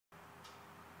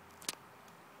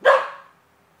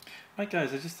Hi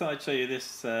guys, I just thought I'd show you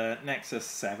this Nexus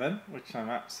 7, which I'm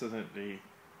absolutely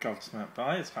gobsmacked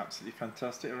by. It's absolutely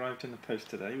fantastic. It arrived in the post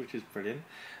today, which is brilliant.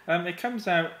 It comes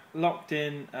out locked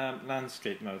in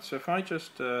landscape mode. So if I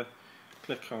just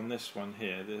click on this one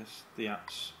here, the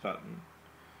apps button,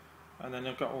 and then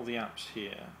I've got all the apps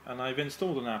here, and I've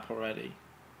installed an app already.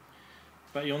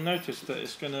 But you'll notice that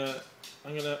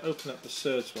I'm gonna open up the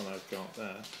Surge one I've got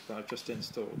there that I've just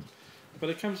installed. But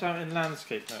it comes out in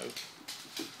landscape mode.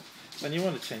 And you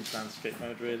want to change landscape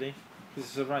mode really, because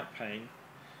it's a right pain.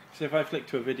 So if I flick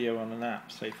to a video on an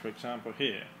app, say for example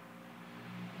here,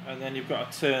 and then you've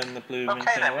got to turn the blooming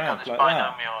thing around like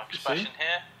that, you see?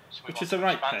 Which is a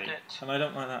right pain, and I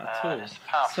don't like that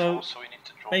at all. So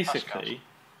basically,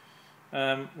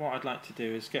 what I'd like to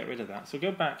do is get rid of that. So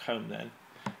go back home then,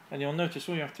 and you'll notice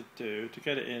all you have to do to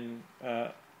get it in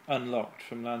unlocked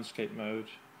from landscape mode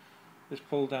is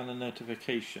pull down the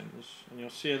notifications, and you'll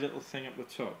see a little thing at the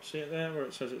top. See it there where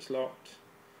it says it's locked?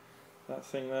 That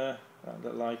thing there, that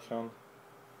little icon.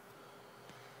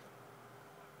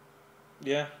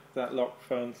 Yeah, that lock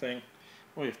phone thing.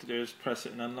 All you have to do is press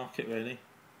it and unlock it really.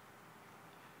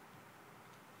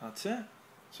 That's it.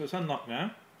 So it's unlocked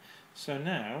now. So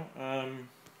now,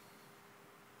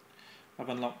 I've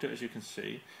unlocked it as you can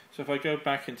see. So if I go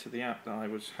back into the app that I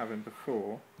was having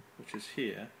before, which is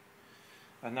here,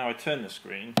 and now I turn the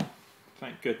screen,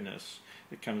 thank goodness,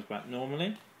 it comes back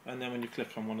normally, and then when you click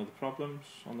on one of the problems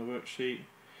on the worksheet,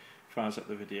 fires up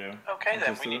the video. Okay,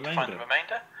 then we need to find the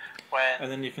remainder.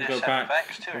 And then you can go back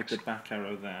with the back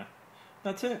arrow there.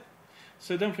 That's it.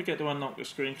 So don't forget to unlock the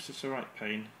screen, because it's a right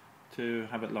pain to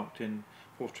have it locked in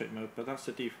portrait mode, but that's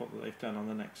the default that they've done on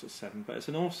the Nexus 7. But it's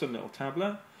an awesome little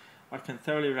tablet. I can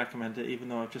thoroughly recommend it, even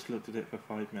though I've just looked at it for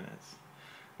 5 minutes.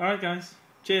 Alright guys,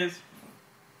 cheers!